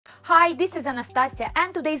Hi, this is Anastasia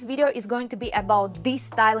and today's video is going to be about these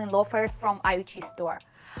styling loafers from AIYUQI store.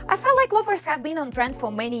 I feel like loafers have been on trend for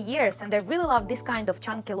many years and I really love this kind of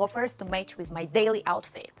chunky loafers to match with my daily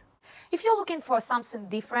outfit. If you're looking for something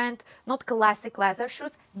different, not classic leather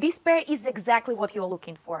shoes, this pair is exactly what you're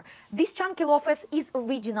looking for. This chunky loafers is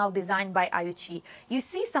original design by AIYUQI. You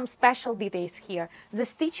see some special details here. The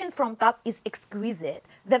stitching from top is exquisite.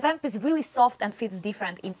 The vamp is really soft and fits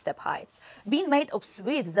different instep heights. Being made of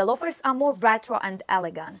suede, the loafers are more retro and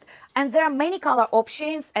elegant. And there are many color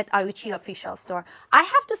options at AIYUQI official store. I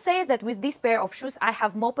have to say that with this pair of shoes, I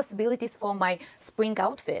have more possibilities for my spring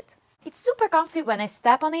outfit. It's super comfy when I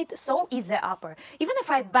step on it, so is the upper. Even if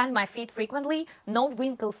I bend my feet frequently, no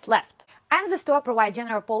wrinkles left. And the store provides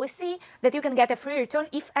general policy that you can get a free return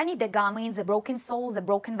if any degumming, the broken sole, the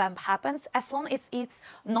broken vamp happens, as long as it's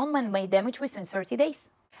non-man-made damage within 30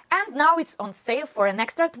 days. And now it's on sale for an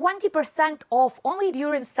extra 20% off only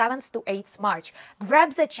during 7th to 8th March.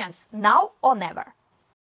 Grab the chance now or never.